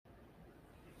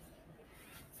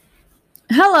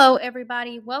Hello,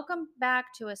 everybody. Welcome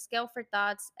back to A Scale for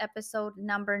Thoughts, episode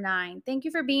number 9. Thank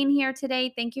you for being here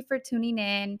today. Thank you for tuning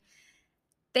in.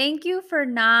 Thank you for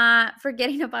not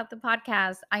forgetting about the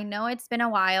podcast. I know it's been a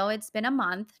while, it's been a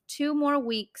month, 2 more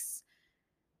weeks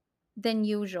than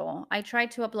usual. I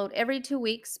tried to upload every 2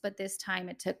 weeks, but this time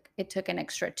it took an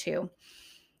extra two.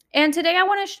 And today I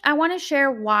want to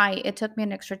share why it took me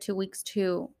an extra 2 weeks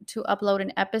to upload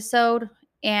an episode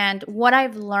and what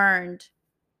I've learned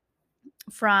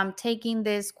from taking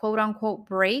this quote unquote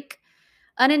break,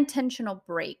 unintentional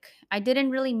break. I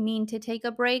didn't really mean to take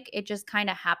a break, it just kind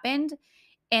of happened.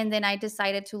 And then I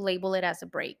decided to label it as a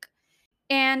break.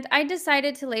 And I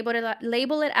decided to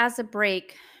label it as a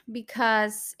break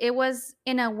because it was,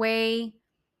 in a way,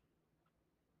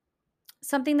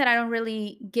 something that I don't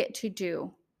really get to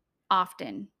do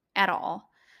often at all.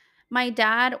 My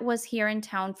dad was here in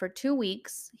town for 2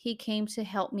 weeks. He came to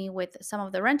help me with some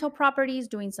of the rental properties,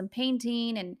 doing some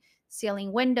painting and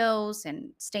sealing windows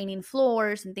and staining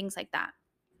floors and things like that.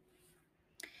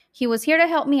 He was here to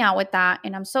help me out with that,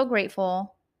 and I'm so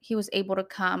grateful he was able to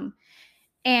come.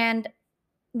 And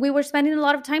we were spending a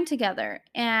lot of time together,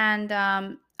 and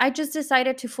I just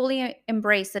decided to fully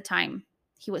embrace the time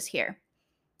he was here.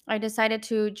 I decided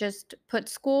to just put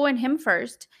school and him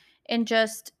first and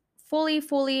just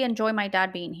fully enjoy my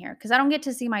dad being here because I don't get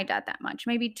to see my dad that much.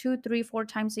 Maybe 2, 3, 4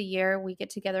 times a year we get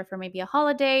together for maybe a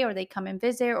holiday, or they come and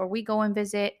visit, or we go and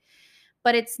visit,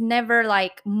 but it's never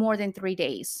like more than 3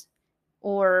 days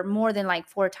or more than like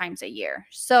 4 times a year.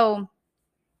 So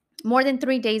more than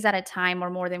 3 days at a time or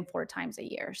more than 4 times a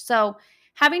year. So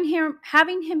having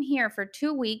him here for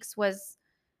 2 weeks was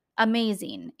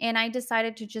amazing. And I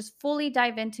decided to just fully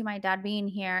dive into my dad being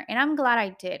here. And I'm glad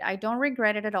I did. I don't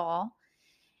regret it at all.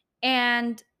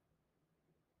 And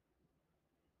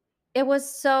it was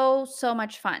so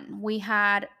much fun. We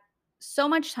had so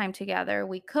much time together.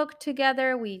 We cooked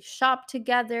together. We shopped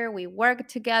together. We worked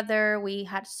together. We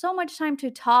had so much time to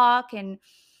talk and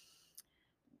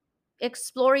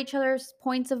explore each other's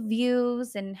points of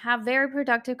views and have very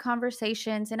productive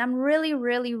conversations. And I'm really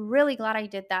glad I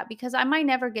did that because I might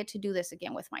never get to do this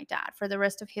again with my dad for the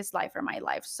rest of his life or my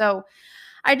life. So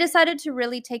I decided to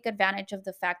really take advantage of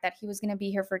the fact that he was going to be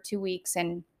here for 2 weeks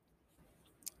and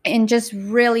just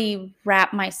really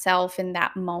wrap myself in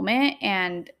that moment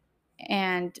and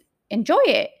enjoy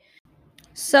it.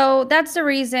 So that's the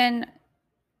reason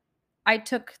I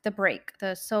took the break,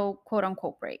 the so quote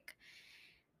unquote break.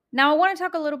 Now, I want to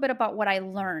talk a little bit about what I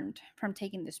learned from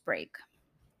taking this break.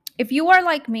 If you are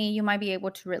like me, you might be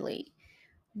able to relate.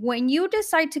 When you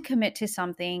decide to commit to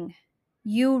something,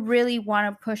 you really want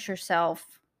to push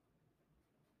yourself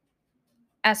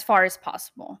as far as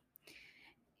possible.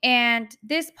 And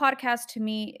this podcast to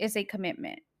me is a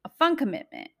commitment, a fun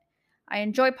commitment. I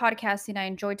enjoy podcasting, I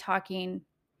enjoy talking.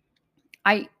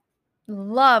 I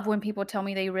love when people tell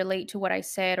me they relate to what I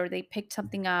said or they picked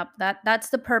something up. That's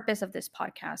the purpose of this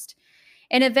podcast.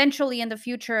 And eventually in the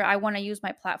future, I want to use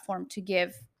my platform to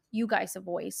give you guys a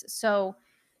voice. So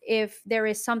if there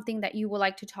is something that you would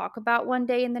like to talk about one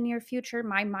day in the near future,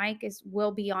 my mic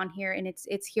will be on here and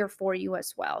it's here for you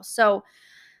as well. So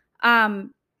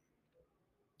um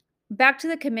back to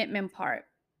the commitment part.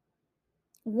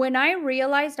 When I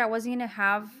realized I wasn't going to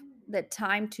have the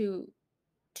time to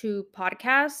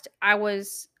podcast, I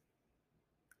was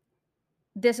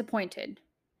disappointed.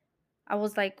 I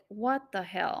was like, what the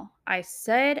hell? I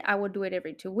said I would do it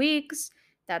every 2 weeks.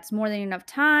 That's more than enough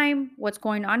time. What's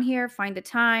going on here? Find the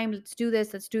time. Let's do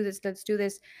this. Let's do this. Let's do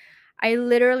this. I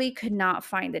literally could not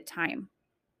find the time.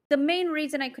 The main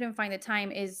reason I couldn't find the time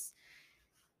is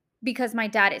because my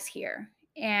dad is here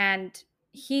and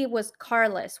he was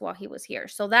carless while he was here.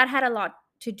 So that had a lot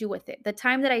to do with it. The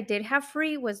time that I did have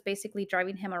free was basically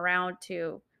driving him around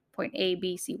to point A,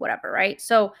 B, C, whatever, right?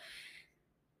 So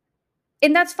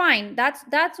and that's fine.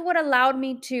 That's what allowed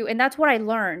me to, and that's what I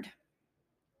learned.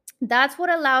 That's what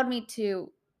allowed me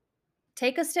to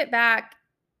take a step back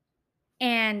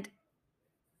and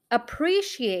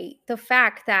appreciate the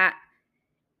fact that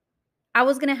I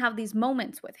was going to have these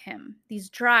moments with him,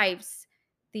 these drives,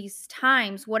 these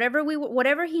times,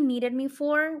 whatever he needed me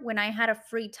for when I had a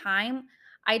free time,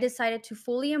 I decided to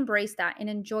fully embrace that and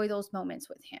enjoy those moments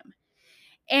with him.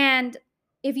 And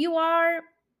if you are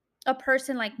a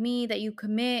person like me that you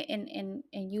commit and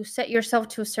you set yourself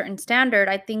to a certain standard,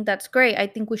 I think that's great. I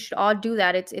think we should all do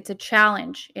that. It's a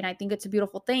challenge and I think it's a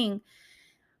beautiful thing.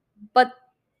 But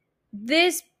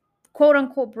this quote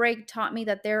unquote break taught me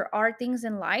that there are things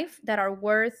in life that are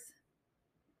worth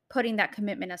putting that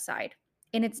commitment aside,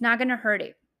 and it's not going to hurt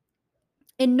it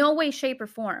in no way, shape, or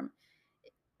form.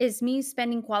 Is me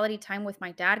spending quality time with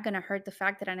my dad going to hurt the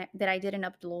fact that I didn't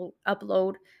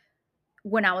upload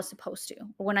when I was supposed to,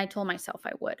 or when I told myself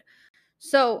I would?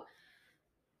 So,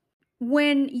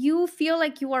 when you feel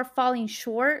like you are falling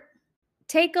short,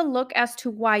 take a look as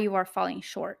to why you are falling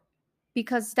short,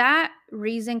 because that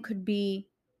reason could be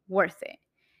worth it.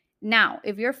 Now,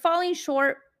 if you're falling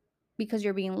short because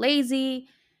you're being lazy,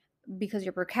 because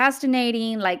you're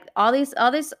procrastinating, like all this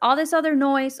other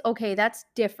noise, okay, that's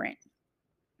different.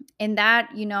 And that,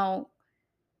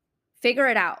 figure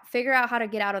it out. Figure out how to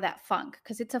get out of that funk,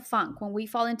 because it's a funk. When we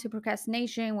fall into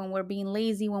procrastination, when we're being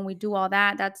lazy, when we do all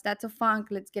that, that's a funk.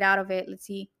 Let's get out of it. Let's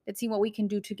see what we can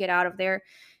do to get out of there.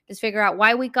 Let's figure out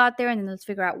why we got there, and then let's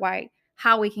figure out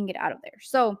how we can get out of there.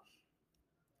 So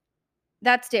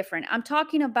that's different. I'm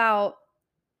talking about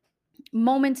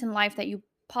moments in life that you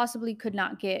possibly could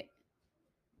not get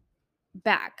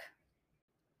back.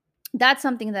 That's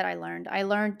something that I learned. I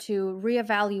learned to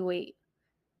reevaluate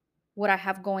what I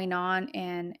have going on,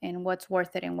 and what's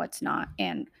worth it and what's not.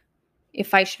 And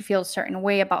if I should feel a certain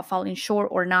way about falling short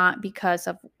or not because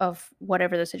of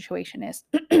whatever the situation is.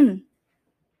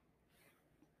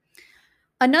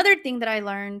 Another thing that I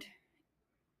learned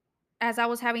as I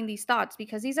was having these thoughts,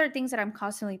 because these are things that I'm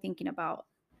constantly thinking about,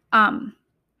 um,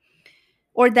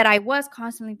 or that I was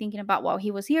constantly thinking about while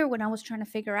he was here, when I was trying to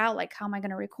figure out, like, how am I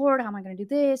going to record? How am I going to do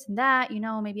this and that?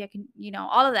 Maybe I can,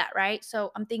 all of that, right?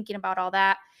 So I'm thinking about all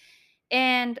that.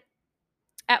 And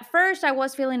at first, I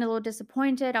was feeling a little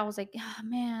disappointed. I was like, oh,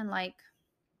 man, like,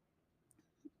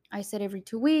 I said every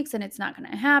 2 weeks and it's not going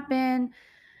to happen.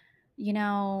 You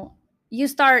know, you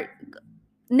start,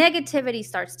 negativity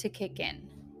starts to kick in,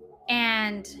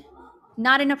 and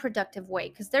not in a productive way,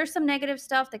 because there's some negative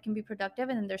stuff that can be productive,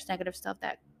 and then there's negative stuff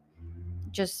that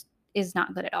just is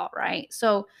not good at all, right?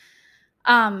 So,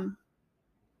 um,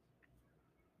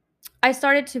 I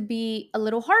started to be a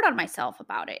little hard on myself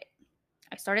about it.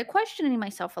 I started questioning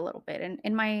myself a little bit, and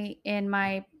in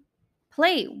my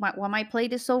plate, my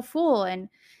plate is so full, and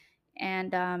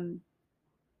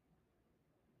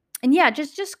yeah,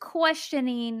 just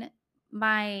questioning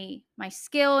my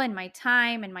skill and my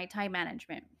time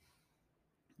management.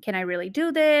 Can I really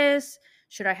do this?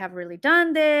 Should I have really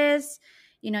done this?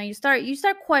 You start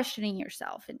questioning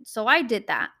yourself. And so I did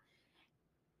that.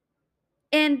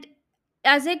 And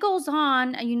as it goes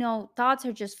on, thoughts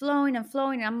are just flowing and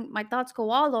flowing. My thoughts go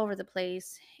all over the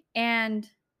place. And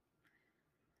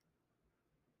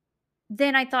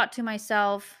then I thought to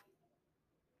myself,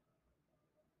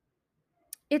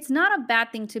 it's not a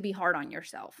bad thing to be hard on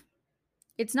yourself.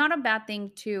 It's not a bad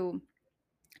thing to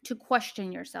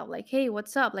question yourself, like, hey,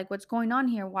 what's up? Like, what's going on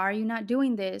here? Why are you not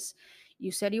doing this?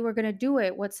 You said you were going to do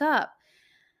it. What's up?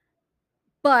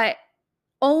 But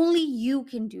only you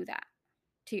can do that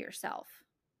to yourself.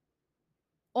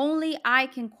 Only I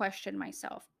can question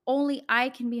myself. Only I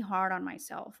can be hard on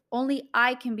myself. Only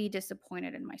I can be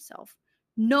disappointed in myself.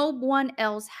 No one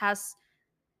else has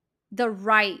the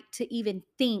right to even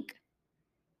think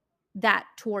that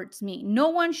towards me. No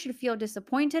one should feel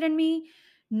disappointed in me.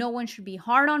 No one should be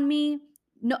hard on me.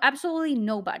 No, absolutely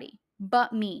nobody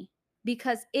but me,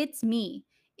 because it's me.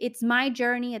 It's my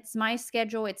journey. It's my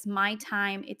schedule. It's my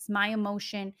time. It's my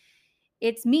emotion.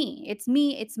 It's me. It's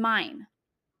me. It's mine.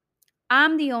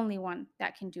 I'm the only one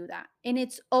that can do that. And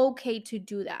it's okay to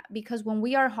do that, because when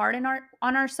we are hard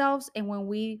on ourselves, and when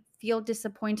we feel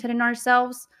disappointed in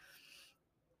ourselves,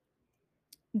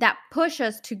 that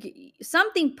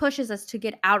something pushes us to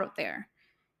get out of there.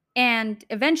 And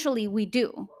eventually we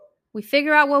do. We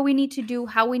figure out what we need to do,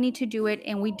 how we need to do it,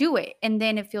 and we do it. And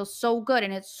then it feels so good,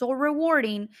 and it's so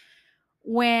rewarding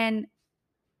when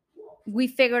we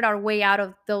figured our way out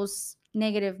of those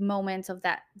negative moments, of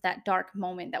that dark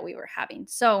moment that we were having.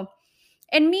 So,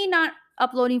 and me not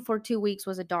uploading for 2 weeks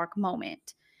was a dark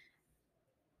moment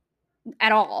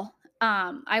at all.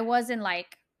 I wasn't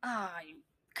like, oh,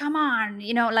 come on,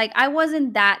 like, I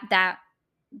wasn't that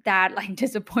like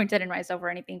disappointed in myself or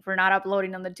anything for not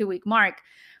uploading on the 2 week mark.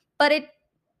 But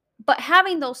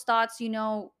having those thoughts,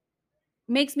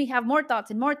 makes me have more thoughts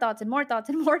and more thoughts and more thoughts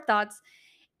and more thoughts,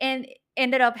 and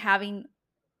ended up having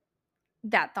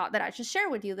that thought that I just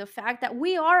shared with you, the fact that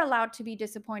we are allowed to be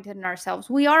disappointed in ourselves.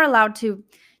 We are allowed to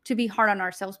be hard on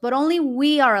ourselves, but only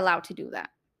we are allowed to do that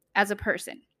as a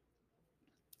person.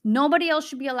 Nobody else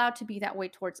should be allowed to be that way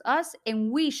towards us,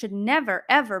 and we should never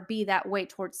ever be that way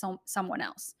towards someone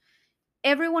else.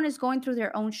 Everyone is going through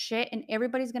their own shit, and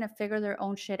everybody's going to figure their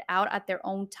own shit out at their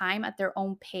own time, at their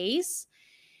own pace.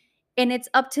 And it's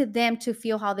up to them to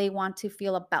feel how they want to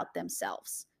feel about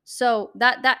themselves. So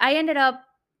that I ended up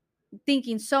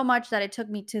thinking so much that it took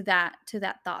me to that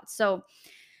thought. So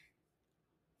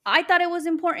I thought it was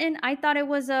important. I thought it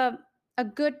was a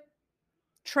good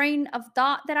train of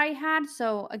thought that I had.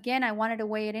 So again, I wanted to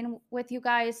weigh it in with you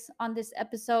guys on this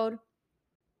episode.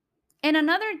 And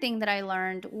another thing that I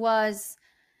learned was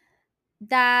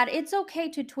that it's okay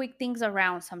to tweak things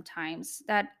around sometimes,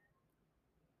 that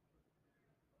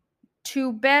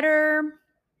to better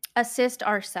assist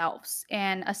ourselves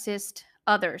and assist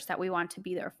others that we want to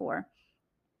be there for.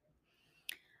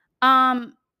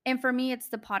 Um and for me it's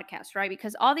the podcast, right?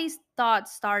 Because all these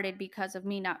thoughts started because of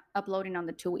me not uploading on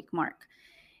the 2-week mark.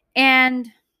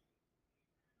 And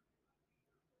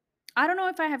I don't know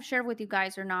if I have shared with you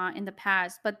guys or not in the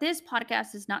past, but this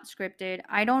podcast is not scripted.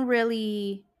 I don't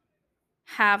really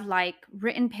have like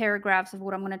written paragraphs of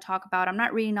what I'm going to talk about. I'm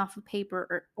not reading off of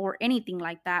paper or anything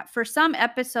like that. For some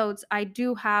episodes, I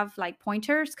do have like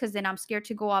pointers because then I'm scared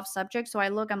to go off subject. So I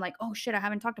look, I'm like, oh shit, I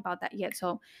haven't talked about that yet.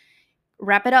 So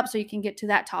wrap it up so you can get to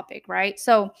that topic, right?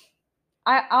 So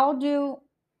I'll do,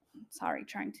 sorry,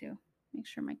 trying to make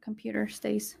sure my computer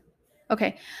stays.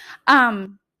 Okay.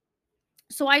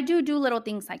 So I do little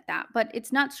things like that, but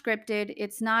it's not scripted.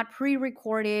 It's not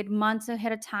pre-recorded months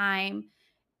ahead of time.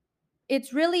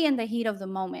 It's really in the heat of the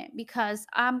moment because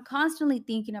I'm constantly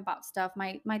thinking about stuff.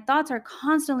 My thoughts are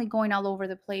constantly going all over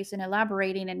the place and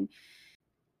elaborating,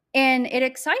 and it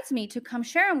excites me to come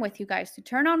share them with you guys, to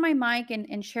turn on my mic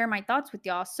and share my thoughts with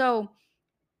y'all. So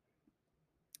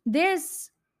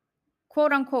this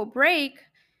quote unquote break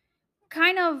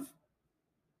kind of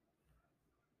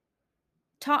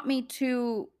taught me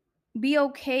to be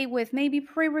okay with maybe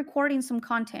pre-recording some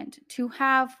content to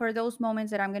have for those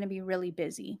moments that I'm going to be really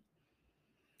busy,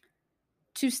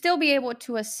 to still be able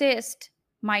to assist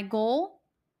my goal,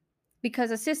 because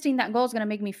assisting that goal is going to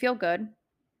make me feel good,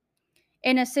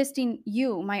 and assisting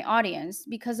you, my audience,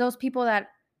 because those people that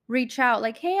reach out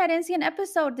like, hey, I didn't see an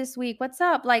episode this week, what's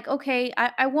up, like, okay,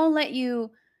 I won't let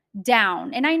you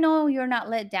down, and I know you're not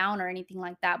let down or anything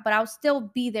like that, but I'll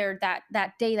still be there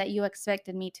that day that you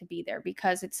expected me to be there,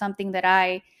 because it's something that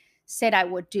I said I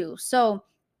would do. So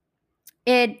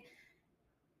it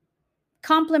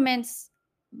complements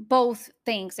both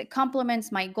things. It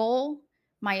complements my goal,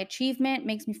 my achievement,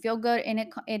 makes me feel good, and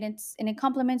it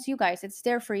complements you guys. It's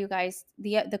there for you guys.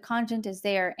 The content is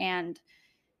there, and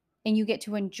you get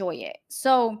to enjoy it.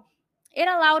 So it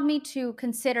allowed me to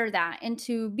consider that and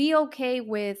to be okay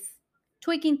with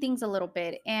tweaking things a little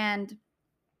bit, and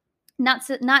not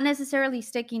necessarily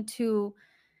sticking to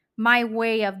my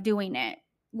way of doing it,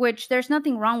 which there's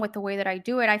nothing wrong with the way that I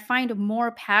do it. I find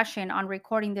more passion on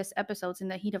recording these episodes in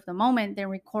the heat of the moment than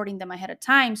recording them ahead of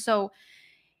time. So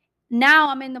now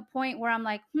I'm in the point where I'm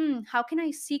like, how can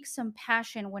I seek some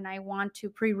passion when I want to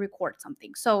pre-record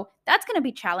something? So that's going to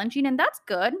be challenging, and that's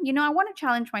good. I want to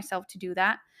challenge myself to do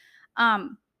that.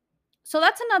 Um, so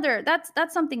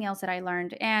that's something else that I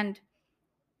learned, and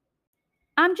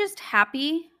I'm just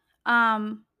happy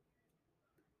um,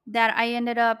 that I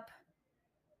ended up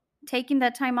taking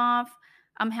that time off.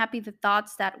 I'm happy the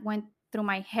thoughts that went through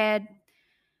my head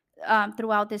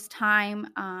throughout this time,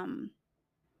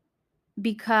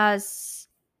 because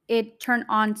it turned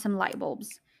on some light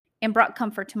bulbs and brought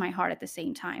comfort to my heart at the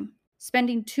same time.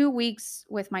 Spending 2 weeks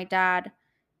with my dad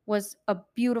was a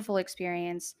beautiful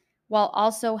experience, while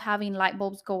also having light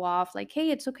bulbs go off like,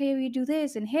 hey, it's okay if you do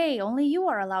this, and hey, only you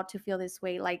are allowed to feel this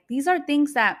way. Like, these are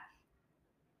things that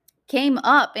came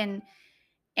up, and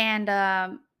and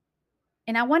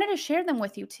I wanted to share them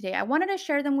with you today. I wanted to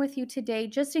share them with you today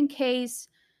just in case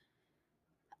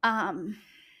um,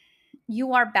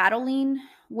 you are battling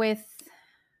with,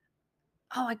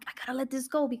 oh, I gotta let this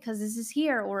go because this is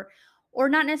here, or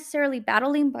not necessarily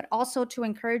battling, but also to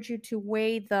encourage you to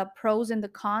weigh the pros and the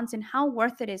cons, and how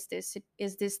worth it is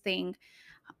this thing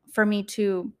for me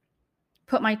to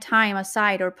put my time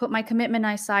aside, or put my commitment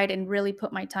aside, and really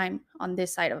put my time on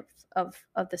this side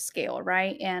of the scale,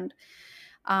 right? And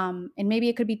maybe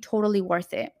it could be totally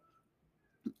worth it.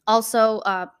 Also,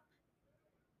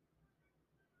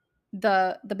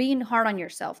 the being hard on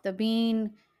yourself, the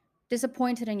being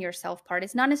disappointed in yourself part,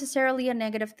 it's not necessarily a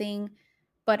negative thing,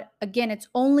 but again, it's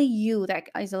only you that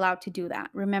is allowed to do that.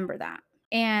 Remember that.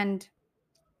 And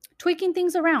tweaking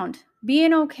things around,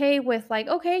 being okay with like,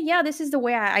 okay, yeah, this is the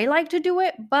way I like to do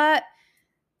it, but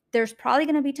there's probably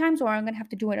going to be times where I'm going to have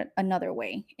to do it another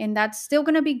way, and that's still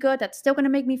going to be good, that's still going to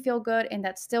make me feel good, and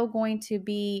that's still going to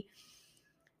be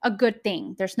a good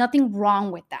thing. There's nothing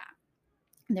wrong with that.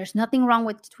 There's nothing wrong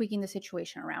with tweaking the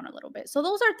situation around a little bit. So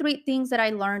those are 3 things that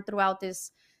I learned throughout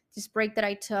this break that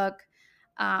I took.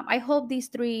 I hope these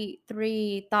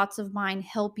three thoughts of mine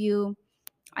help you.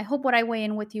 I hope what I weigh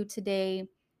in with you today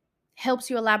helps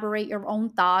you elaborate your own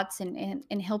thoughts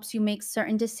and helps you make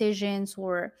certain decisions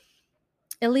or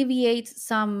alleviates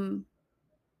some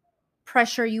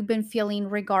pressure you've been feeling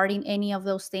regarding any of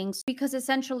those things, because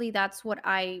essentially that's what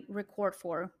I record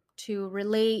for, to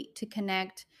relate, to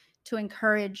connect, to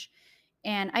encourage.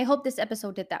 And I hope this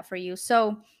episode did that for you.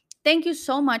 So thank you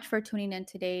so much for tuning in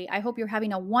today. I hope you're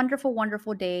having a wonderful,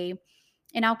 wonderful day.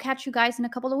 And I'll catch you guys in a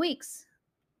couple of weeks.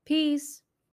 Peace.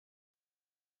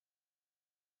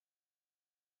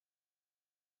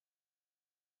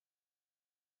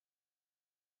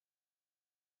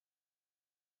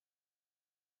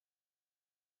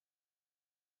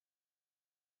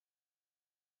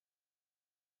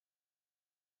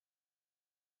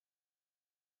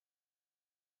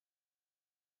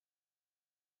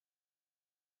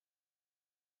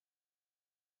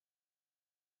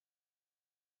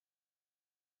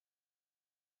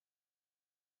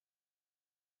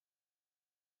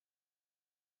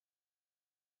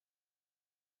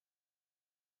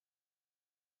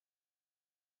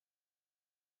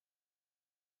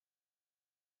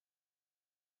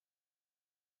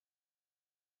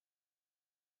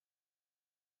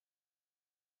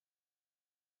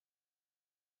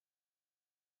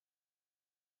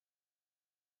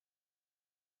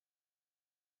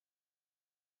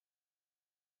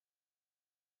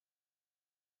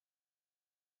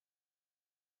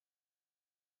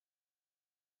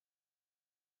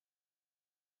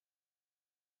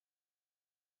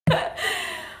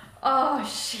 Oh,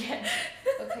 shit.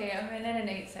 Okay, a minute and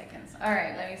 8 seconds. All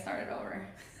right, let me start it over.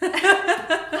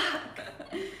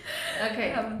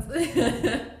 Okay.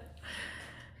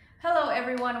 Hello,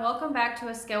 everyone. Welcome back to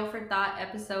A Scale for Thought,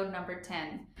 episode number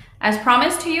 10. As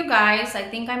promised to you guys, I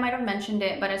think I might have mentioned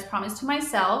it, but as promised to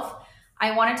myself,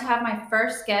 I wanted to have my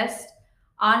first guest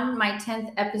on my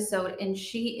 10th episode, and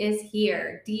she is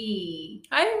here, Dee.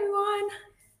 Hi, everyone.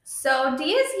 So,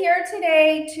 Dee is here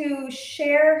today to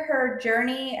share her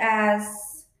journey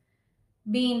as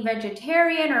being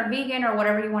vegetarian or vegan or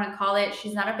whatever you want to call it.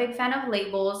 She's not a big fan of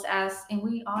labels, and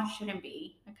we all shouldn't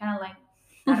be. I kind of like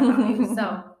that about you.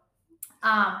 So,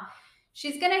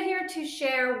 she's gonna here to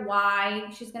share why.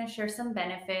 She's gonna share some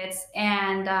benefits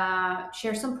and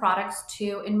share some products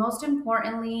too. And most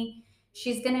importantly,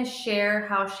 she's gonna share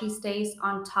how she stays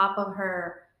on top of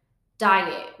her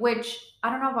diet. Which I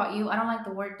don't know about you. I don't like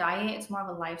the word diet. It's more of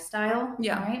a lifestyle.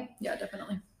 Yeah. Right. Yeah,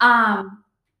 definitely.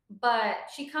 But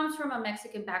she comes from a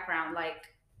Mexican background, like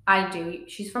I do.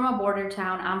 She's from a border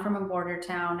town. I'm from a border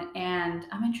town, and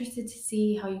I'm interested to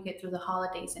see how you get through the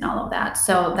holidays and all of that.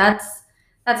 So that's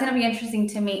going to be interesting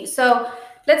to me. So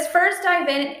let's first dive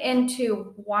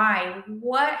into why.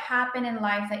 What happened in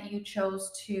life that you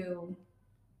chose to,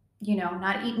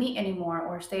 not eat meat anymore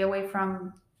or stay away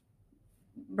from?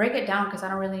 Break it down because I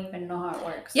don't really even know how it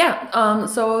works. Yeah.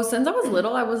 So since I was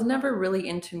little, I was never really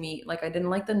into meat. Like I didn't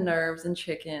like the nerves in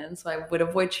chicken, so I would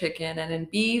avoid chicken. And in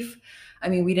beef, I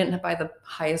mean, we didn't buy the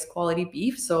highest quality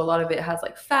beef, so a lot of it has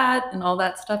like fat and all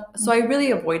that stuff. So I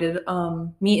really avoided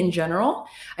meat in general.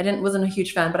 Wasn't a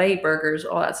huge fan, but I ate burgers,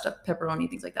 all that stuff, pepperoni,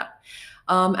 things like that.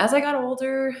 As I got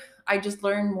older, I just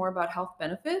learned more about health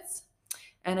benefits.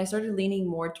 And I started leaning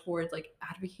more towards like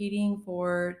advocating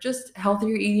for just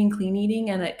healthier eating, clean eating.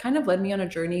 And it kind of led me on a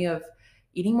journey of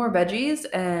eating more veggies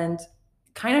and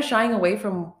kind of shying away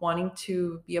from wanting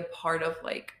to be a part of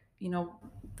like,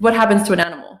 what happens to an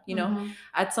animal.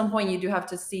 At some point you do have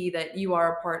to see that you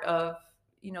are a part of,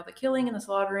 the killing and the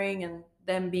slaughtering and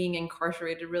them being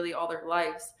incarcerated really all their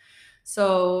lives.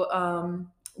 So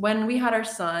when we had our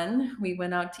son, we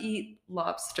went out to eat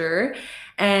lobster,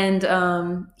 and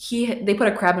they put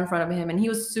a crab in front of him, and he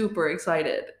was super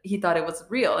excited. He thought it was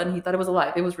real, and he thought it was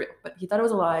alive. It was real, but he thought it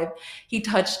was alive. He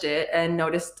touched it and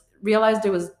realized it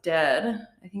was dead.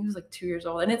 I think he was like 2 years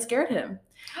old, and it scared him.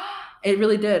 It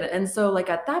really did. And so, like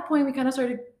at that point, we kind of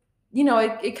started.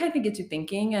 It kind of gets you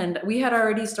thinking, and we had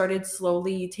already started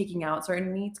slowly taking out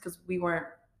certain meats because we weren't,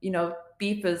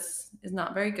 beef is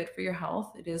not very good for your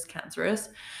health. It is cancerous.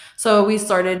 So we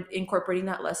started incorporating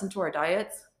that less into our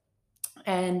diets.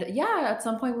 And yeah, at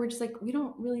some point we were just like, we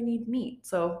don't really need meat.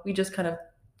 So we just kind of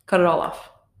cut it all off.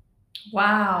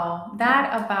 Wow,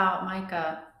 that about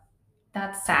Micah.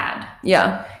 That's sad.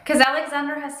 Yeah. Because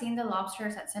Alexander has seen the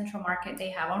lobsters at Central Market. They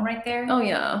have them right there. Oh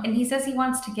yeah. And he says he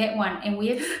wants to get one. And we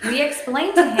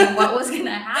explained to him what was going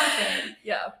to happen.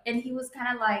 Yeah. And he was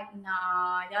kind of like,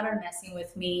 nah, y'all are messing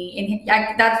with me.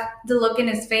 And that's the look in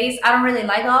his face. I don't really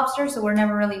like lobster, so I've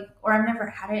never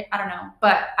had it. I don't know.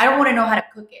 But I don't want to know how to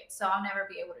cook it. So I'll never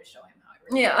be able to show him how it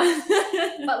really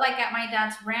Yeah. But like at my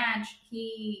dad's ranch,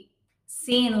 he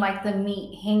seen like the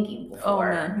meat hanging Oh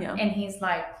man, before, yeah. and he's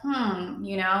like,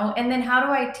 you know. And then how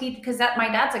do I teach? Because that my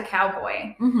dad's a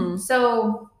cowboy, Mm-hmm.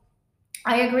 so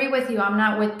I agree with you. I'm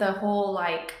not with the whole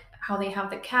like how they have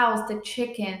the cows, the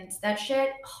chickens, that shit.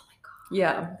 Oh my god,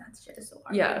 Yeah. that shit is so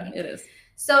Yeah, heartbreaking. it is.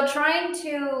 So trying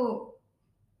to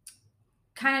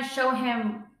kind of show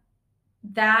him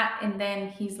that, and then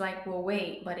he's like, well,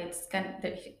 wait, but it's gonna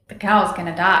the cow's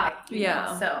gonna die, you know.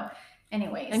 Yeah. So, And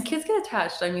anyways, kids get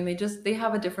attached. I mean, they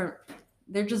have a different,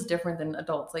 they're just different than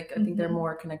adults. Like, I think they're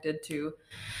more connected to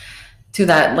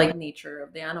that like nature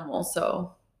of the animal.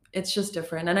 So it's just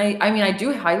different. And I mean, I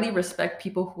do highly respect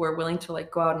people who are willing to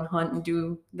like go out and hunt and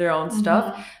do their own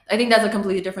stuff. I think that's a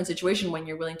completely different situation when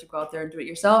you're willing to go out there and do it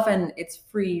yourself, and it's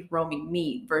free roaming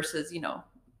meat versus,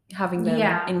 having them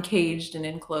Yeah. encaged and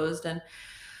enclosed. And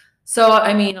so,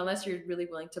 I mean, unless you're really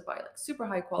willing to buy like super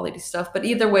high quality stuff, but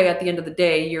either way, at the end of the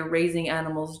day, you're raising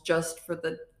animals just for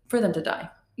them to die.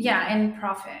 Yeah, and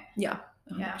profit. Yeah,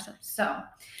 100%. Yeah. So,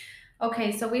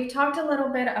 okay, so we've talked a little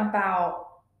bit about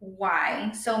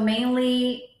why. So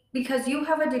mainly because you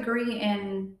have a degree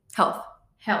in Health.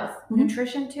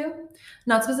 nutrition too.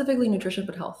 Not specifically nutrition,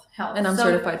 but health. And I'm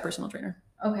certified personal trainer.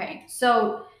 Okay,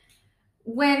 so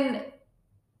when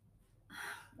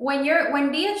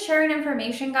Dee is sharing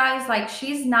information, guys, like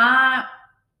she's not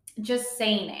just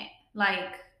saying it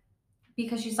like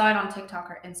because she saw it on TikTok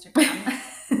or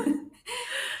Instagram.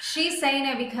 She's saying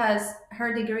it because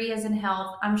her degree is in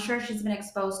health. I'm sure she's been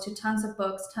exposed to tons of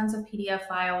books, tons of PDF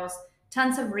files,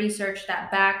 tons of research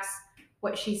that backs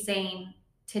what she's saying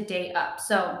today up.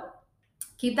 So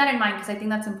keep that in mind because I think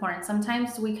that's important.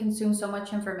 Sometimes we consume so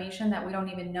much information that we don't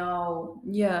even know.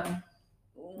 Yeah.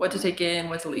 What to take in,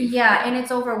 what to leave. Yeah, and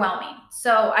it's overwhelming.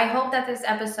 So I hope that this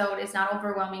episode is not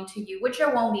overwhelming to you, which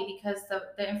it won't be because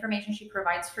the information she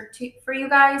provides for you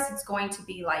guys, it's going to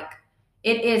be like,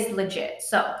 it is legit.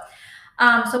 So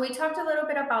so we talked a little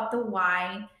bit about the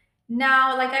why.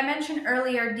 Now, like I mentioned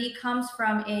earlier, Dee comes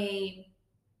from a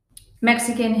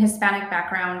Mexican Hispanic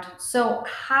background. So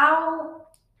how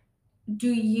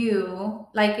do you,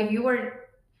 like, if you were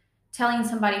telling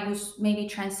somebody who's maybe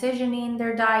transitioning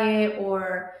their diet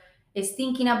or is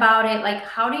thinking about it, like,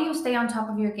 how do you stay on top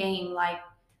of your game, like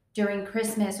during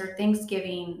Christmas or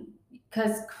Thanksgiving?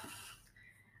 Because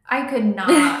I could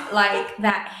not like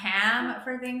that ham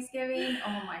for Thanksgiving.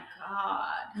 Oh my god!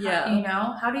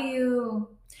 Yeah. How do you?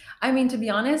 I mean, to be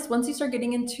honest, once you start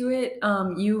getting into it,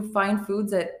 you find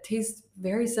foods that taste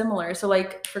very similar. So,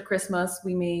 like for Christmas,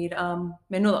 we made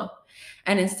menudo,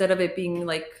 and instead of it being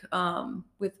like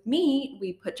with meat,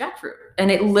 we put jackfruit,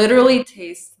 and it literally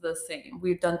tastes the same.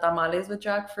 We've done tamales with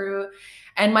jackfruit,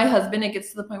 and my husband, it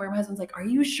gets to the point where my husband's like, "Are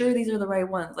you sure these are the right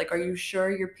ones? Like, are you sure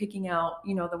you're picking out,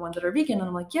 the ones that are vegan?" And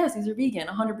I'm like, "Yes, these are vegan,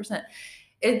 100%."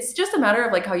 It's just a matter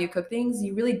of like how you cook things.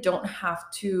 You really don't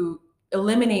have to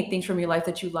eliminate things from your life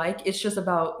that you like. It's just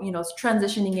about,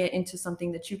 transitioning it into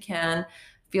something that you can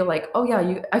feel like, oh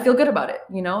yeah, I feel good about it.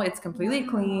 It's completely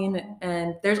clean,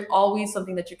 and there's always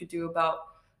something that you could do about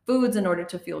foods in order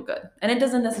to feel good. And it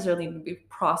doesn't necessarily even be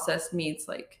processed meats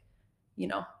like,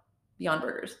 Beyond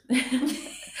Burgers.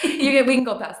 We can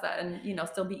go past that and,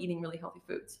 still be eating really healthy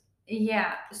foods.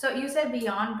 Yeah. So you said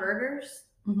Beyond Burgers?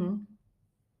 Mm-hmm.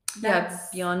 Yeah,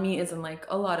 Beyond Meat is in like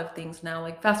a lot of things now,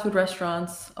 like fast food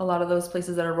restaurants, a lot of those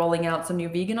places that are rolling out some new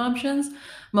vegan options,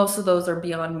 most of those are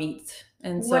Beyond Meat.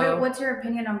 And so what's your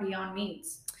opinion on Beyond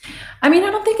Meats? I mean,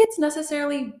 I don't think it's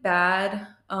necessarily bad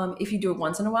if you do it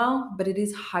once in a while, but it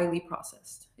is highly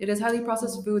processed. It is highly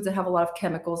processed foods that have a lot of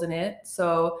chemicals in it.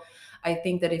 So I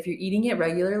think that if you're eating it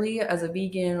regularly as a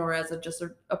vegan or as just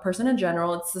a person in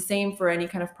general, it's the same for any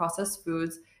kind of processed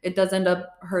foods. It does end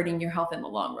up hurting your health in the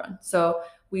long run. So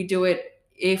we do it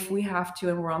if we have to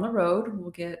and we're on the road.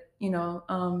 We'll get,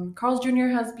 Carl's Jr.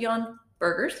 has Beyond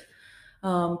Burgers.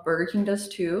 Burger King does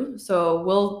too. So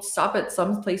we'll stop at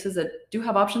some places that do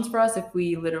have options for us if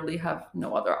we literally have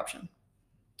no other option.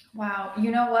 Wow.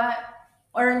 You know what?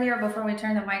 Earlier, before we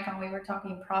turned the mic on, we were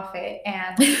talking profit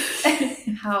and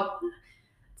how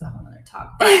it's a whole other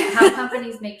talk, but how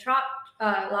companies make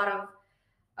a lot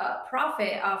of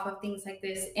profit off of things like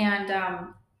this.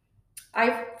 And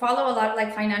I follow a lot of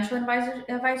like financial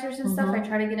advisors and stuff. I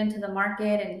try to get into the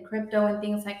market and crypto and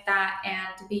things like that.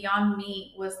 And Beyond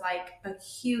Meat was like a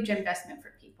huge investment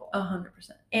for people. 100%.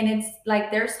 And it's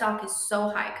like their stock is so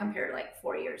high compared to like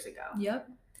 4 years ago. Yep.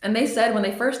 And they said when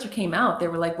they first came out, they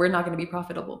were like, we're not going to be a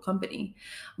profitable company.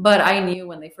 But I knew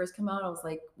when they first came out, I was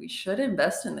like, we should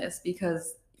invest in this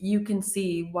because you can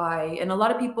see why. And a lot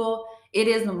of people, it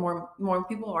is more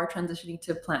people are transitioning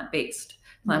to plant-based.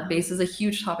 Plant-based is a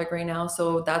huge topic right now.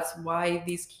 So that's why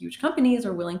these huge companies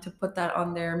are willing to put that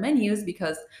on their menus,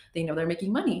 because they know they're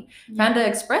making money. Panda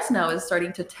Express now is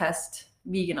starting to test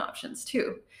vegan options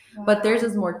too. Wow. But theirs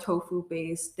is more tofu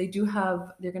based. They're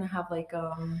gonna have like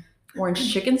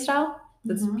orange chicken style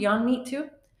that's Beyond Meat too.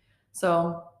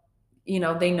 So, they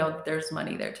know that there's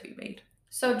money there to be made.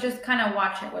 So just kind of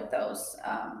watch it with those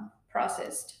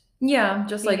processed. Yeah,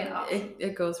 just like Vegan option.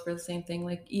 it goes for the same thing.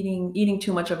 Like eating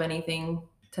too much of anything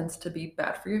tends to be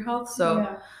bad for your health.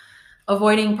 So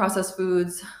avoiding processed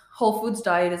foods, whole foods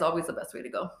diet is always the best way to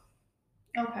go.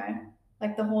 Okay.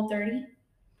 Like the Whole30?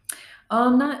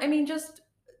 Just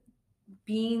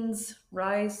beans,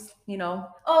 rice,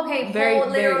 Okay, very,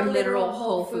 very very literal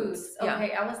whole foods. Yeah.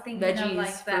 Okay, I was thinking of Veggies,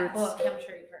 like that fruits. book. I'm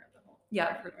sure you've heard of the whole. Yeah,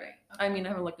 I've heard of it. I mean, I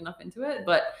haven't looked enough into it,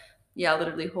 but yeah,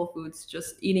 literally whole foods,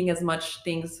 just eating as much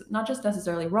things, not just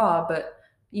necessarily raw, but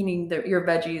eating your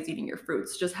veggies, eating your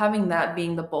fruits, just having that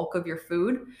being the bulk of your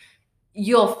food,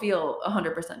 you'll feel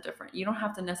 100% different. You don't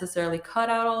have to necessarily cut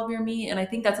out all of your meat. And I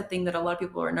think that's a thing that a lot of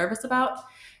people are nervous about.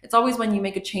 It's always when you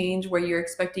make a change where you're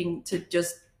expecting to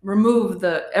just remove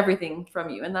the everything from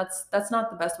you. And that's not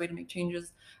the best way to make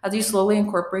changes. As you slowly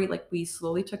incorporate, like we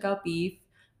slowly took out beef,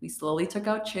 we slowly took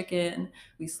out chicken,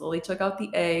 we slowly took out the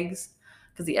eggs,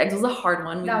 because the eggs was a hard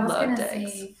one. We loved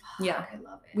eggs. Yeah. I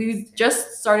love eggs. We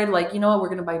just started like, we're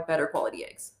going to buy better quality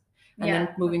eggs. And then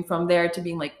moving from there to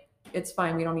being like, it's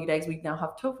fine, we don't need eggs, we now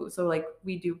have tofu. So like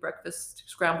we do breakfast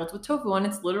scrambled with tofu, and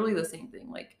it's literally the same thing.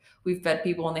 Like we've fed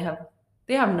people and they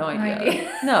have no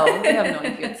idea. No, they have no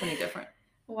idea it's any different.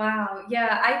 Wow.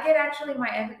 Yeah, I get actually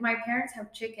my parents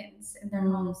have chickens in their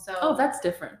home, so that's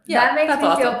different. Yeah, that makes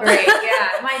me feel great.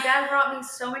 Yeah, my dad brought me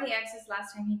so many eggs this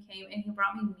last time he came, and he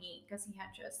brought me meat because he had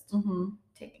just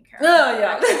taken care of. Oh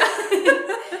yeah.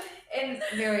 And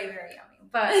very, very yummy.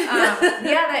 But yeah,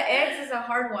 the eggs is a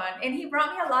hard one. And he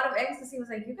brought me a lot of eggs because he was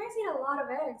like, "You guys eat a lot of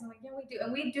eggs." I'm like, "Yeah, we do."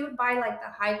 And we do buy like the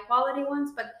high quality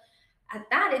ones, but at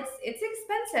that, it's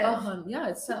expensive. Yeah,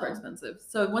 it's super expensive.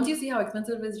 So once you see how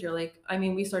expensive it is, you're like,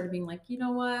 we started being like, you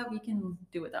know what, we can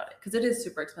do without it, because it is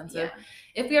super expensive.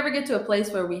 Yeah. If we ever get to a place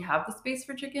where we have the space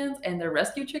for chickens and they're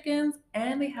rescue chickens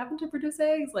and they happen to produce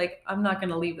eggs, like I'm not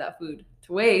gonna leave that food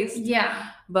to waste. Yeah.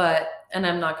 And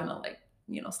I'm not gonna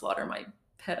slaughter my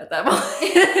pet at that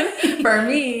point for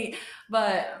me.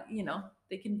 But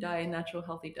they can die a natural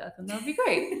healthy death, and that would be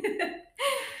great.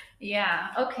 Yeah.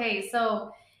 Okay.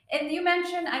 So. And you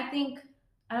mentioned, I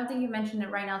don't think you mentioned it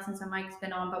right now since the mic's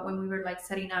been on, but when we were like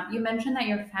setting up, you mentioned that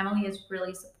your family is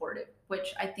really supportive,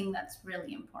 which I think that's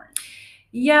really important.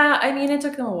 Yeah, I mean, it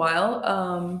took them a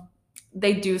while.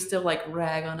 They do still like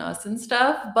rag on us and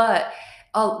stuff, but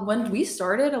when we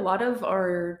started, a lot of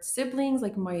our siblings,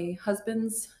 like my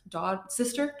husband's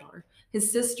sister,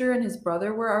 his sister and his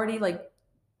brother were already like,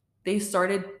 they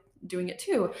started doing it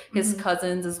too, his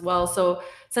cousins as well. So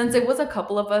since it was a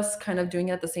couple of us kind of doing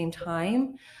it at the same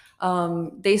time,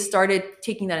 they started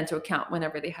taking that into account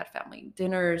whenever they had family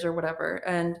dinners or whatever.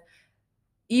 And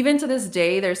even to this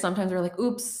day, there's sometimes we're like,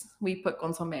 oops, we put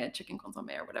consomme, chicken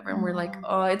consomme or whatever. And we're like,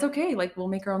 oh, it's okay. Like we'll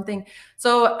make our own thing.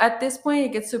 So at this point,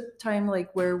 it gets to a time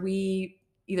like where we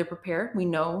either prepare, we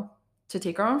know to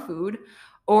take our own food,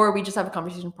 or we just have a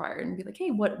conversation prior and be like,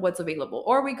 hey, what's available?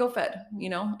 Or we go fed,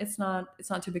 it's not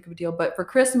too big of a deal. But for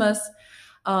Christmas,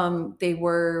 they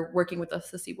were working with us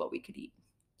to see what we could eat.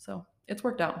 So it's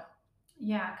worked out.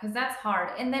 Yeah, because that's hard.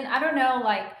 And then I don't know,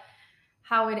 like,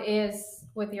 how it is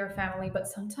with your family, but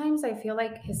sometimes I feel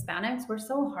like Hispanics, we're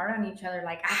so hard on each other,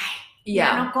 like, ay,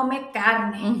 ya no come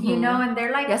carne, and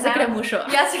they're like, ya se cree mucho.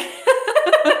 Ya se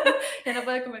ya no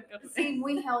puede comer carne. See,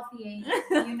 we healthy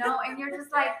Asians, and you're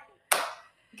just like,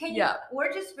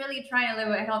 we're just really trying to live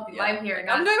a healthy life here.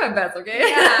 I'm doing my best, okay?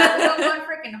 Yeah, we don't want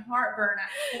freaking heartburn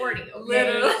at 40, okay?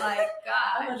 Literally. Like,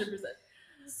 gosh. 100%.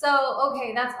 So,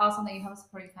 okay, that's awesome that you have a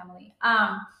supporting family.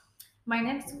 My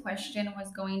next question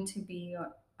was going to be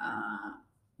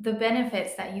the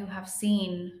benefits that you have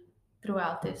seen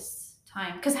throughout this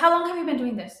time. Because how long have you been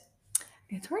doing this?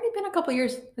 It's already been a couple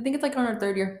years. I think it's like on our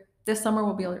 3rd year. This summer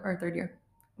will be our 3rd year.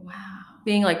 Wow.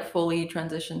 Being like fully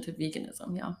transitioned to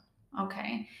veganism, yeah.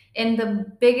 Okay. And the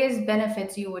biggest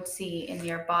benefits you would see in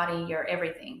your body, your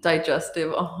everything?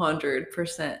 Digestive,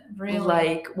 100%. Really?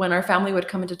 Like when our family would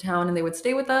come into town and they would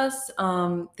stay with us,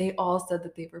 they all said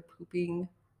that they were pooping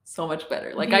so much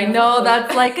better. Like I know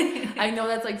that's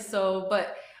like so,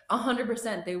 but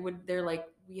 100% they're like,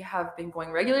 we have been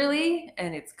going regularly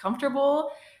and it's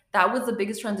comfortable. That was the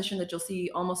biggest transition that you'll see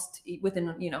almost within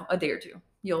a day or two.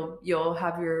 You'll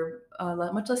have your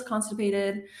much less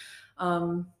constipated.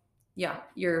 yeah,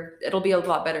 it'll be a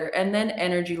lot better. And then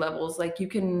energy levels, like you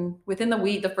can within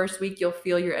the first week, you'll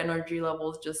feel your energy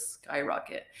levels just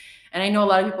skyrocket. And I know a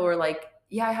lot of people are like,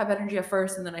 yeah, I have energy at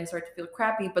first and then I start to feel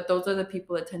crappy, but those are the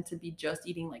people that tend to be just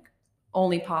eating like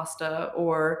only pasta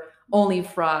or only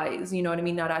fries, you know what I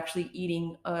mean? Not actually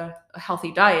eating a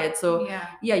healthy diet. So Yeah.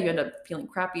 yeah, you end up feeling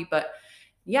crappy. But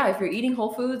yeah, if you're eating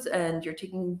whole foods and you're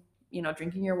taking,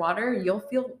 drinking your water, you'll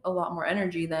feel a lot more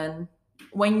energy than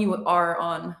when you are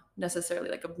on necessarily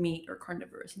like a meat or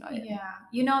carnivorous diet.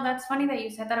 Yeah. That's funny that you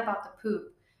said that about the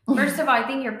poop. First of all, I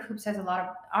think your poop says a lot of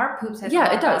our poop says a Yeah,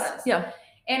 lot it about does. us. Yeah.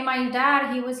 And my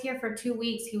dad, he was here for 2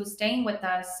 weeks. He was staying with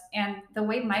us, and the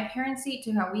way my parents eat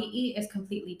to how we eat is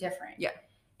completely different. Yeah.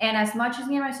 And as much as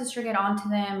me and my sister get onto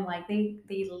them, like they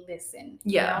listen.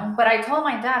 Yeah. But I told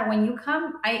my dad, when you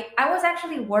come, I was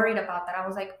actually worried about that. I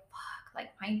was like, fuck, like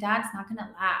my dad's not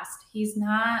gonna last. He's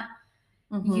not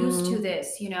used to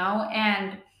this,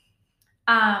 and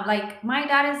like my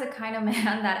dad is the kind of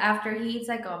man that after he eats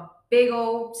like a big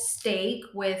old steak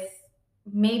with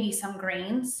maybe some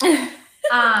grains,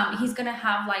 he's gonna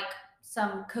have like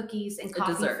some cookies and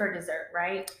coffee dessert. for dessert,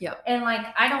 right? Yep. And like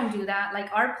I don't do that. Like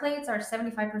our plates are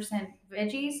 75%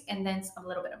 veggies and then a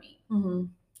little bit of meat. Mm-hmm.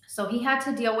 So he had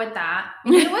to deal with that.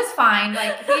 And it was fine.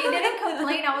 Like he didn't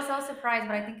complain. I was so surprised,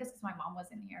 but I think it's because my mom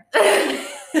wasn't here.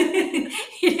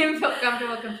 He didn't feel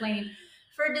comfortable complaining.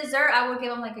 For dessert, I would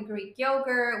give him like a Greek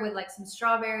yogurt with like some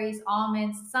strawberries,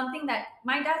 almonds, something that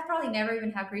my dad's probably never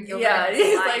even had Greek yogurt. Yeah, in his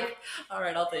he's life. like, all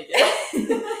right, I'll take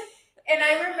it. And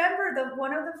I remember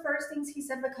one of the first things he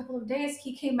said in a couple of days,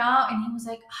 he came out and he was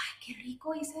like, ay, qué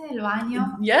rico hice del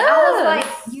baño. Yeah. I was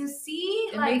like, you see,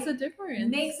 it like makes a difference.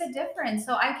 Makes a difference.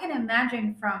 So I can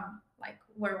imagine from like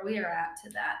where we're at to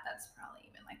that, that's probably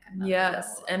even like another Yes.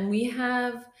 level. And we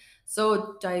have,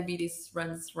 so diabetes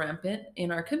runs rampant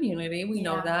in our community. We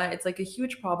know that it's like a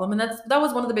huge problem. And that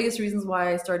was one of the biggest reasons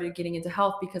why I started getting into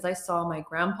health, because I saw my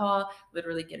grandpa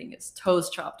literally getting his toes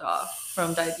chopped off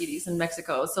from diabetes in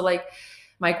Mexico. So like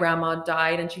my grandma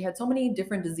died and she had so many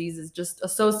different diseases just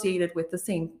associated with the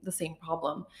same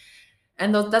problem.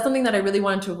 And that's something that I really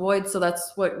wanted to avoid. So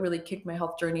that's what really kicked my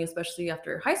health journey, especially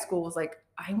after high school, was like,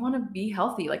 I want to be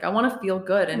healthy. Like I want to feel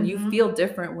good. And you feel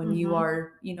different when you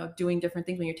are, doing different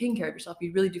things, when you're taking care of yourself.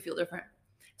 You really do feel different.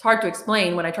 It's hard to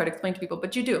explain when I try to explain to people,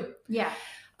 but you do. Yeah.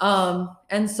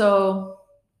 And so,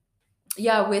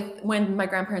 yeah, when my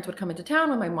grandparents would come into town,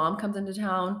 when my mom comes into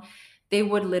town, they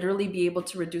would literally be able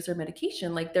to reduce their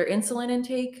medication. Like their insulin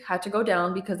intake had to go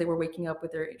down because they were waking up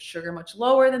with their sugar much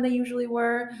lower than they usually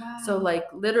were. Wow. So like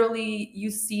literally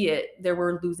you see it, they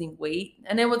were losing weight.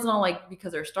 And it was not like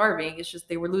because they're starving. It's just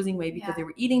they were losing weight because they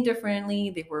were eating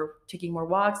differently. They were taking more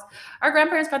walks. Our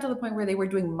grandparents got to the point where they were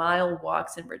doing mile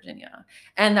walks in Virginia.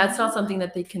 And that's not something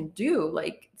that they can do.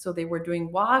 Like, so they were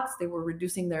doing walks, they were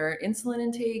reducing their insulin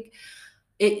intake.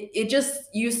 It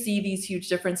just, you see these huge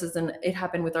differences, and it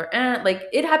happened with our aunt. Like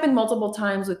it happened multiple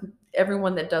times with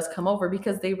everyone that does come over,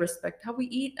 because they respect how we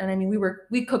eat. And I mean,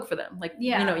 we cook for them. Like,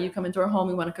 you come into our home,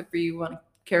 we want to cook for you, we want to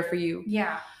care for you.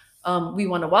 Yeah. We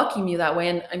want to welcome you that way.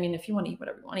 And I mean, if you want to eat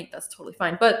whatever you want to eat, that's totally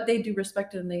fine. But they do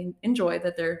respect it and they enjoy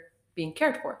that they're being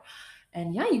cared for.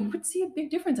 And yeah, you would see a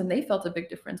big difference, and they felt a big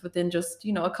difference within just,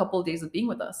 a couple of days of being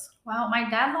with us. Wow, my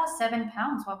dad lost 7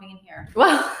 pounds while being here.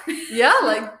 Well, yeah,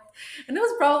 like, and it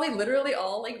was probably literally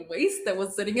all like waste that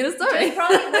was sitting in his stomach. Just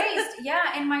probably waste,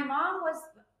 yeah. And my mom was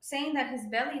saying that his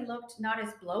belly looked not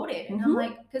as bloated, and I'm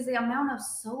like, because the amount of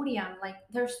sodium, like,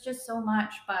 there's just so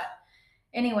much. But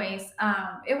anyways,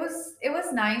 it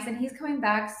was nice, and he's coming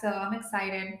back, so I'm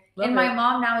excited. And my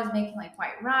mom now is making like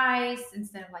white rice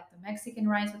instead of like the Mexican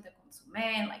rice with the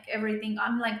consomme, like everything.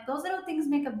 I'm like, those little things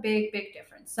make a big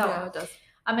difference. So yeah, it does.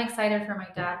 I'm excited for my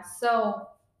dad. So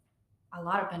a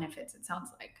lot of benefits, it sounds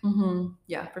like.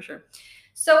 Yeah, for sure.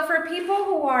 So for people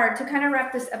who are, to kind of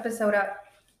wrap this episode up,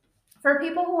 for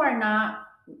people who are not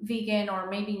vegan, or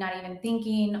maybe not even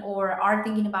thinking, or are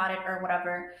thinking about it or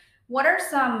whatever, what are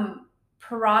some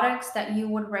products that you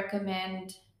would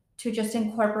recommend to just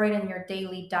incorporate in your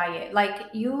daily diet? Like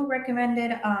you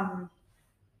recommended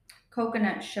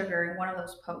coconut sugar in one of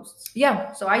those posts.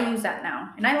 Yeah. So I use that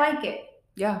now and I like it.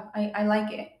 Yeah. I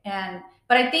like it.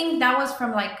 But I think that was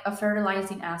from like a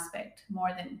fertilizing aspect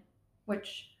more than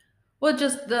well,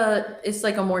 just it's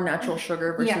like a more natural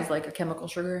sugar versus like a chemical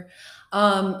sugar.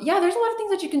 Yeah, there's a lot of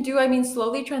things that you can do. I mean,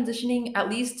 slowly transitioning, at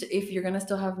least if you're going to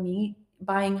still have meat,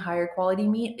 buying higher quality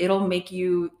meat, it'll make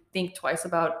you think twice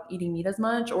about eating meat as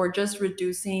much, or just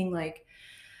reducing like,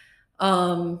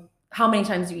 how many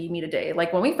times do you eat meat a day?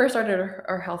 Like when we first started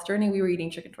our health journey, we were eating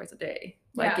chicken twice a day.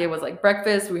 Like Yeah. it was like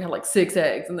breakfast, we had like 6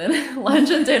 eggs, and then lunch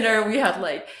and dinner, we had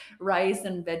like rice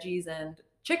and veggies and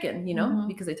chicken,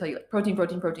 because they tell you like protein,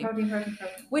 protein, protein, Protein.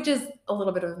 which is a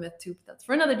little bit of a myth too. But that's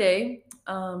for another day.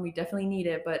 We definitely need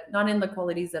it, but not in the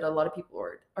qualities that a lot of people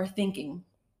are thinking.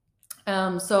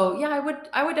 So yeah,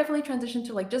 I would definitely transition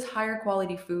to like just higher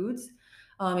quality foods.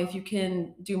 If you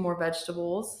can do more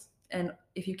vegetables, and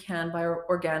if you can buy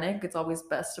organic, it's always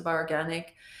best to buy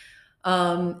organic.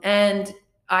 And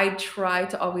I try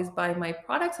to always buy my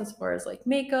products as far as like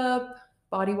makeup,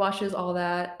 body washes, all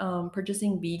that.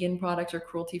 Purchasing vegan products or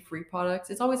cruelty free products,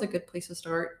 it's always a good place to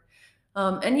start.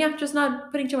 And yeah, just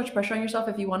not putting too much pressure on yourself.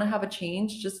 If you want to have a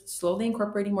change, just slowly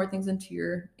incorporating more things into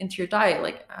your diet,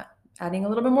 like adding a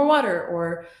little bit more water,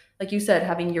 or like you said,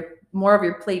 having your more of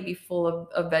your plate be full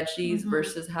of veggies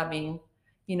versus having,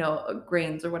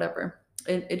 grains or whatever.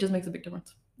 It just makes a big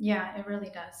difference. Yeah, it really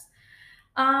does.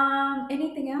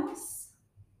 Anything else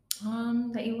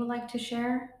that you would like to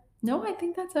share? No, I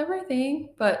think that's everything.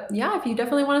 But yeah, if you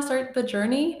definitely want to start the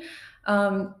journey,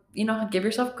 give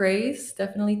yourself grace.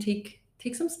 Definitely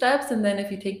take some steps, and then if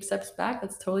you take steps back,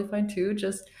 that's totally fine too.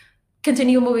 Just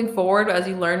continue moving forward as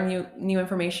you learn new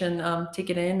information. Take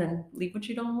it in and leave what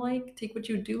you don't like. Take what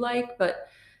you do like, but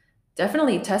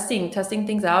definitely testing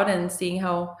things out and seeing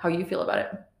how you feel about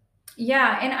it.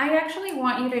 Yeah, and I actually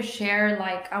want you to share,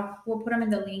 like, we'll put them in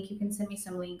the link. You can send me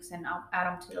some links and I'll add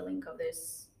them to the link of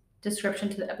this description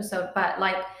to the episode. But,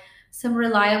 like, some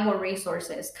reliable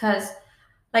resources. Because,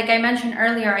 like I mentioned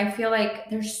earlier, I feel like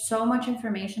there's so much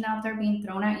information out there being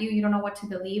thrown at you. You don't know what to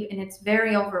believe, and it's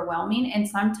very overwhelming. And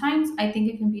sometimes I think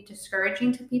it can be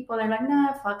discouraging to people. They're like,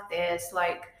 nah, fuck this.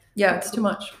 Like, Yeah, it's too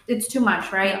much. It's too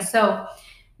much, right? Yeah. So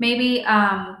maybe,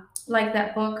 like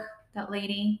that book, that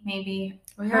lady, maybe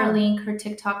her Yeah. link, her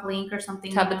TikTok link or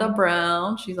something. Tabitha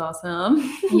Brown, she's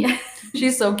awesome. Yeah.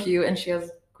 She's so cute and she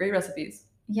has great recipes.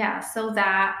 Yeah. So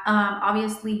that,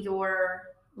 obviously your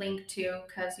link too,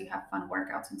 because you have fun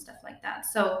workouts and stuff like that.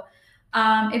 So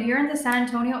if you're in the San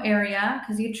Antonio area,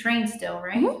 because you train still,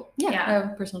 right? Yeah, I have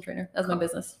a personal trainer as my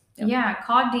business. Yeah,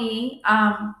 call Dee.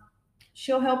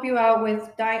 She'll help you out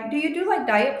with diet. Do you do like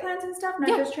diet plans and stuff, not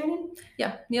just training?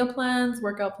 Yeah, meal plans,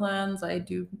 workout plans. I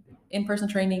do in-person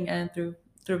training and through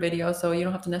video, so you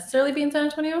don't have to necessarily be in San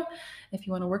Antonio. If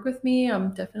you want to work with me,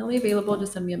 I'm definitely available.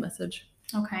 Just send me a message.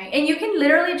 Okay, and you can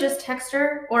literally just text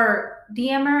her or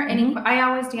DM her. I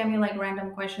always DM you like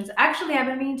random questions. Actually, I've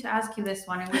been meaning to ask you this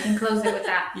one, and we can close it with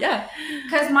that. Yeah,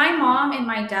 because my mom and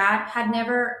my dad had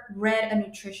never read a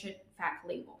nutrition fact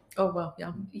label. Oh well,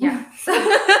 yeah. So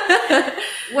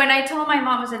when I told my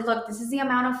mom, I said, "Look, this is the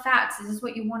amount of fats. This is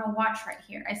what you want to watch right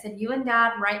here." I said, "You and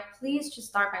Dad, right? Please just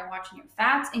start by watching your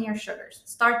fats and your sugars.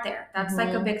 Start there. That's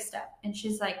like a big step." And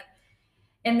she's like,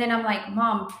 and then I'm like,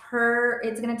 "Mom,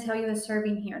 it's gonna tell you the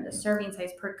serving here, the serving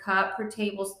size per cup, per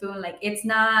tablespoon. Like it's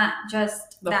not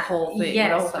just the whole thing.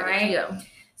 Yes, whole right? Yeah.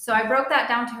 So I broke that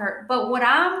down to her. But what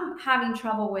I'm having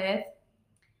trouble with.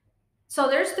 So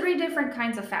there's 3 different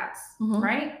kinds of fats,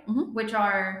 right? Which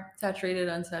are saturated,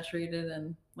 unsaturated,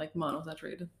 and like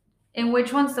monosaturated. And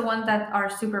which one's the ones that are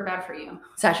super bad for you?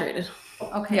 Saturated.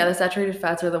 Okay. Yeah, the saturated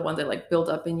fats are the ones that like build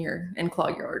up and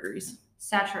clog your arteries.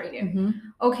 Saturated.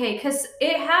 Okay, because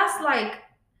it has like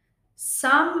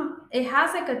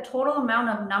a total amount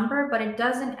of number, but it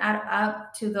doesn't add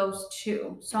up to those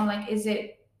 2. So I'm like, is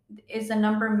the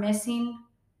number missing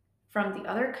from the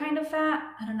other kind of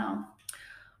fat? I don't know.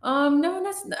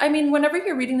 No, I mean, whenever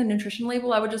you're reading the nutrition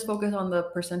label, I would just focus on the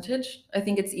percentage. I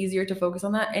think it's easier to focus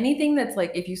on that. Anything that's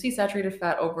like, if you see saturated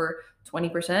fat over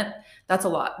 20%, that's a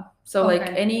lot. So like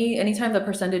anytime the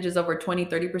percentage is over 20,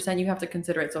 30%, you have to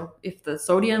consider it. So if the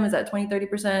sodium is at 20,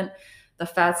 30%, the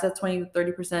fat's at 20 to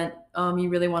 30%, you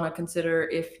really want to consider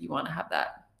if you want to have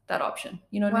that option.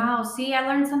 You know what I mean? Wow. See, I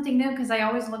learned something new because I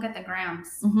always look at the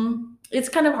grams. It's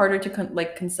kind of harder to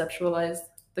conceptualize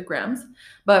the grams,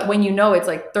 but when you know it's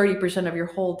like 30% of your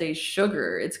whole day's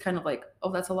sugar, it's kind of like,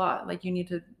 oh, that's a lot. Like you need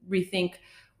to rethink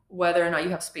whether or not you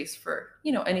have space for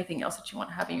anything else that you want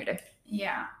to have in your day.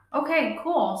 Yeah. Okay,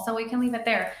 cool. So we can leave it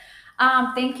there.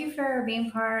 Thank you for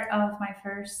being part of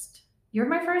you're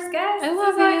my first guest. I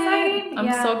love it. Exciting.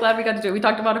 I'm so glad we got to do it. We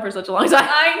talked about it for such a long time.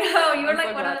 I know. You were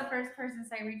like one of the first persons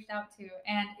I reached out to.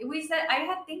 And we said,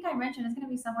 I think I mentioned it's going to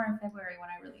be somewhere in February when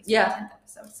I release the 10th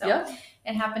episode. So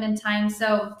it happened in time.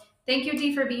 So thank you,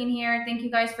 Dee, for being here. Thank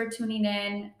you guys for tuning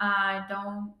in.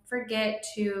 Don't forget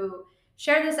to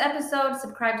share this episode,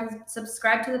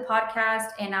 subscribe to the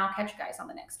podcast, and I'll catch you guys on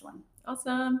the next one.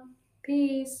 Awesome.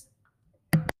 Peace.